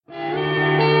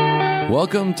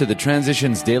Welcome to the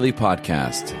Transitions Daily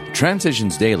podcast.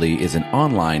 Transitions Daily is an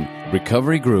online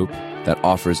recovery group that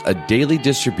offers a daily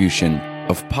distribution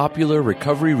of popular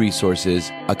recovery resources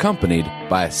accompanied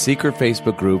by a secret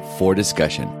Facebook group for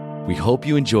discussion. We hope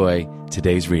you enjoy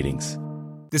today's readings.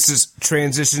 This is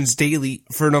Transitions Daily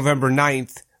for November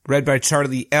 9th, read by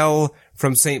Charlie L.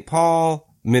 from St.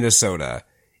 Paul, Minnesota.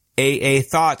 AA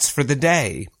thoughts for the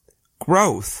day.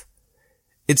 Growth.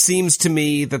 It seems to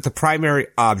me that the primary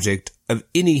object of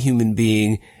any human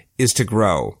being is to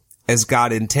grow, as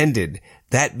God intended,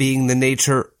 that being the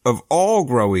nature of all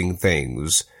growing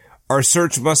things. Our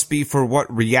search must be for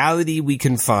what reality we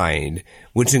can find,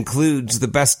 which includes the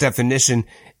best definition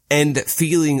and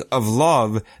feeling of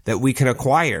love that we can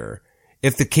acquire.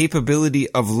 If the capability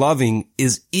of loving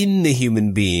is in the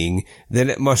human being, then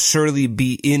it must surely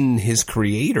be in his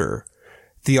creator.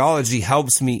 Theology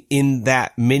helps me in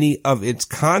that many of its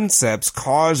concepts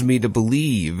cause me to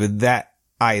believe that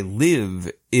I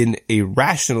live in a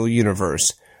rational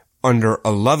universe under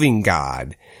a loving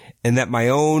God, and that my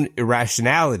own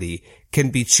irrationality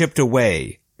can be chipped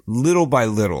away little by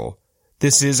little.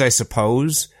 This is, I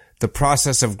suppose, the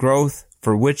process of growth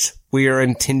for which we are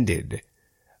intended.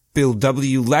 Bill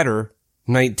W. Letter,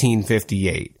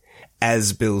 1958.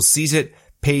 As Bill sees it,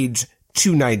 page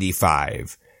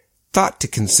 295. Thought to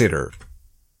consider.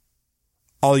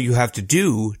 All you have to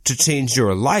do to change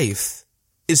your life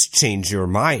is change your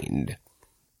mind.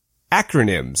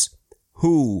 Acronyms.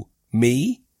 Who?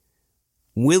 Me?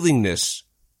 Willingness.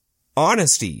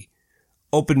 Honesty.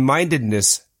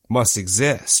 Open-mindedness must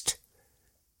exist.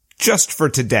 Just for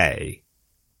today.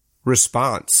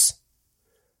 Response.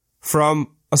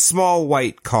 From a small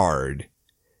white card.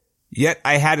 Yet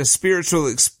I had a spiritual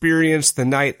experience the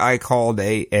night I called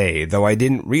AA, though I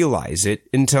didn't realize it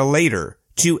until later.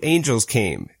 2 angels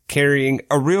came, carrying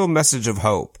a real message of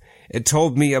hope. It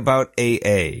told me about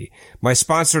AA. My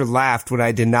sponsor laughed when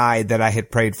I denied that I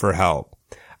had prayed for help.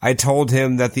 I told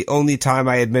him that the only time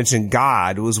I had mentioned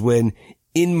God was when,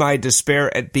 in my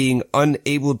despair at being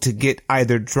unable to get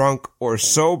either drunk or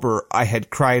sober, I had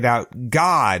cried out,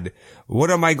 "God,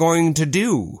 what am I going to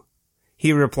do?"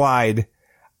 He replied,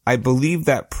 "I believe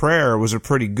that prayer was a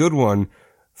pretty good one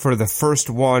for the first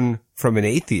one from an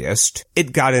atheist.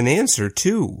 It got an answer,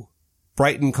 too."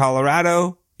 Brighton,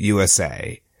 Colorado,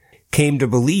 USA. Came to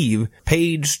believe,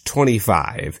 page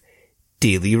 25.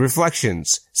 Daily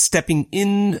reflections, stepping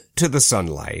into the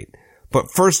sunlight.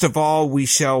 But first of all, we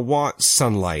shall want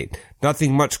sunlight.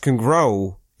 Nothing much can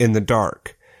grow in the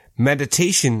dark.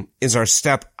 Meditation is our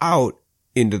step out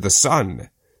into the sun.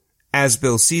 As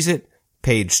Bill sees it,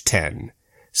 page 10.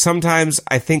 Sometimes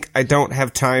I think I don't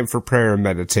have time for prayer and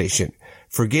meditation,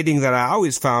 forgetting that I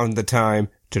always found the time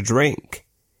to drink.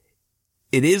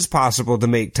 It is possible to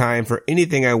make time for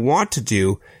anything I want to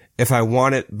do if I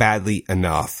want it badly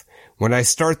enough. When I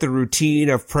start the routine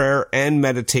of prayer and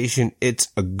meditation, it's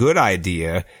a good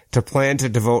idea to plan to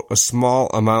devote a small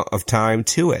amount of time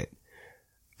to it.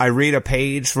 I read a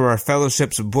page from our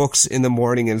fellowship's books in the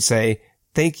morning and say,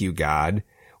 "Thank you, God,"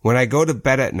 when I go to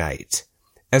bed at night.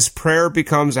 As prayer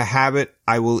becomes a habit,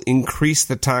 I will increase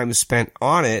the time spent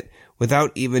on it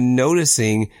without even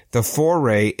noticing the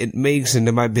foray it makes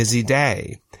into my busy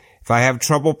day. If I have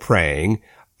trouble praying,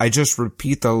 I just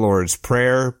repeat the Lord's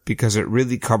Prayer because it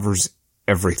really covers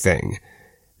everything.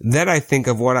 Then I think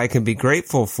of what I can be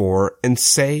grateful for and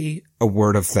say a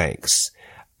word of thanks.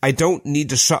 I don't need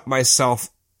to shut myself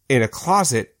in a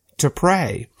closet to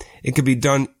pray. It can be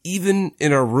done even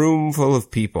in a room full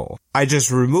of people. I just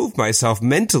remove myself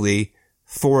mentally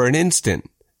for an instant.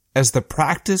 As the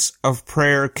practice of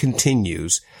prayer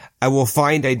continues, I will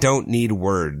find I don't need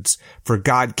words, for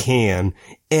God can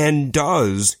and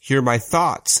does hear my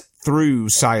thoughts through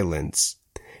silence.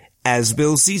 As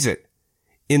Bill sees it,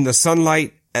 in the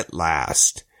sunlight at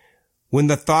last. When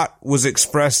the thought was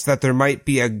expressed that there might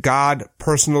be a God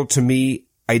personal to me,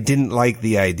 I didn't like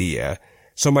the idea.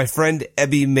 So my friend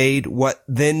Ebby made what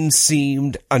then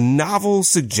seemed a novel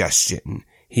suggestion.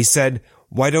 He said,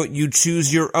 "Why don't you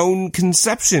choose your own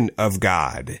conception of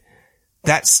God?"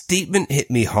 That statement hit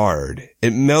me hard.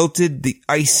 It melted the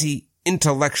icy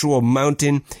intellectual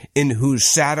mountain in whose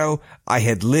shadow I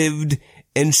had lived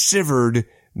and shivered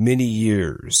many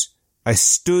years. I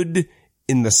stood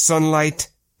in the sunlight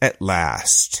at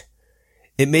last.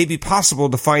 It may be possible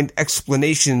to find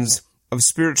explanations of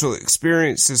spiritual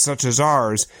experiences such as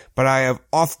ours, but I have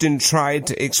often tried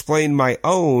to explain my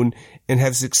own and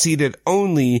have succeeded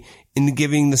only in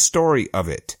giving the story of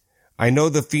it. I know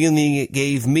the feeling it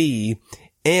gave me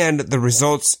and the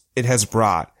results it has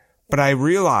brought, but I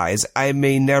realize I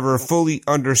may never fully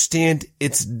understand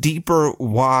its deeper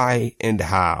why and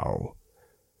how.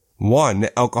 1.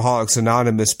 Alcoholics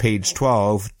Anonymous, page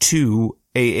 12. 2.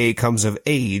 AA Comes of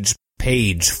Age,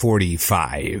 page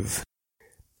 45.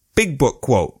 Big Book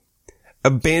quote.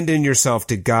 Abandon yourself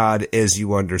to God as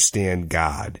you understand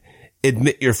God.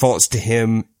 Admit your faults to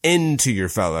Him and to your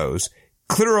fellows.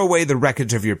 Clear away the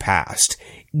wreckage of your past.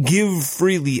 Give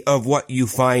freely of what you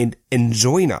find and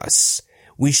join us.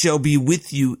 We shall be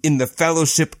with you in the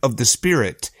fellowship of the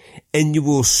Spirit, and you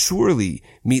will surely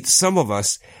meet some of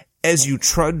us as you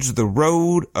trudge the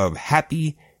road of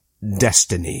happy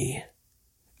destiny.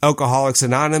 Alcoholics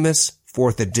Anonymous,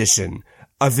 4th edition.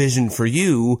 A Vision for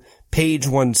You, page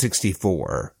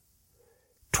 164.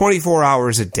 24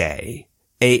 hours a day.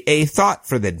 AA Thought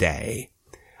for the day.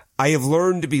 I have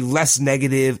learned to be less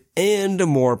negative and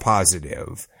more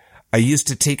positive. I used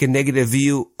to take a negative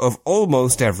view of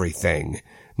almost everything.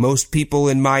 Most people,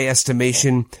 in my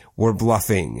estimation, were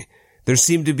bluffing. There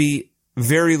seemed to be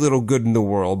very little good in the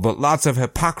world, but lots of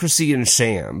hypocrisy and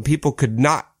sham. People could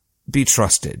not be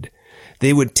trusted.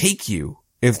 They would take you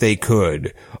if they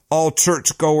could. All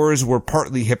churchgoers were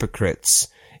partly hypocrites.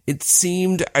 It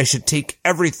seemed I should take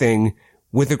everything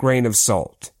with a grain of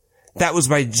salt. That was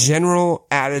my general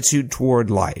attitude toward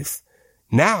life.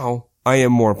 Now I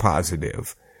am more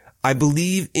positive. I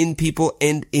believe in people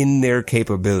and in their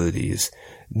capabilities.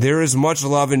 There is much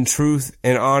love and truth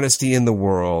and honesty in the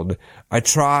world. I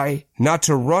try not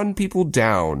to run people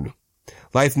down.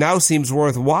 Life now seems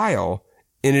worthwhile,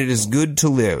 and it is good to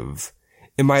live.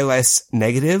 Am I less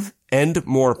negative and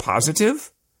more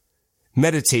positive?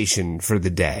 Meditation for the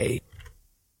day.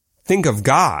 Think of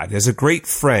God as a great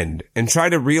friend and try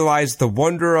to realize the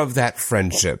wonder of that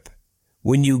friendship.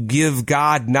 When you give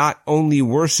God not only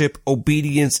worship,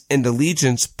 obedience, and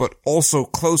allegiance, but also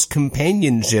close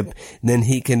companionship, then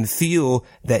He can feel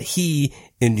that He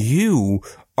and you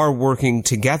are working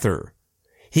together.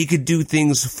 He could do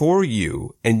things for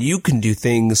you, and you can do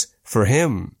things for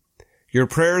Him. Your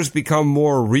prayers become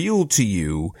more real to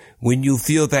you when you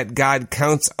feel that God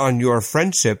counts on your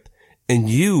friendship and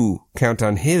you count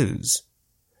on His.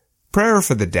 Prayer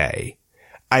for the day.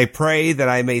 I pray that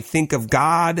I may think of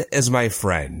God as my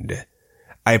friend.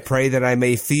 I pray that I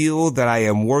may feel that I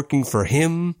am working for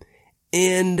Him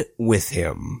and with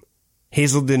Him.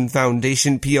 Hazelden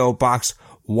Foundation, P.O. Box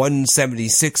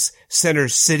 176, Center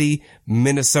City,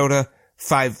 Minnesota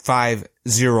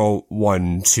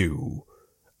 55012.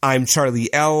 I'm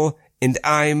Charlie L., and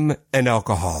I'm an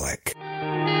alcoholic.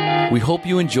 We hope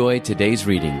you enjoyed today's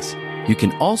readings. You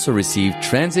can also receive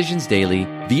Transitions Daily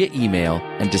via email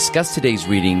and discuss today's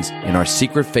readings in our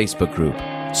secret Facebook group.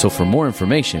 So for more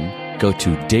information, go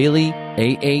to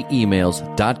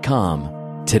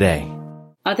dailyaaemails.com today.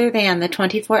 Other than the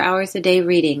 24 hours a day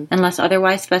reading, unless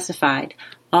otherwise specified,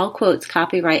 all quotes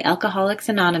copyright Alcoholics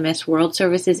Anonymous World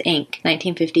Services, Inc.,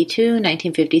 1952,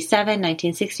 1957,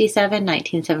 1967,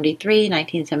 1973,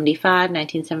 1975,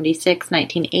 1976,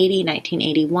 1980,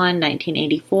 1981,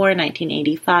 1984,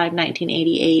 1985,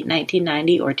 1988,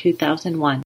 1990, or 2001.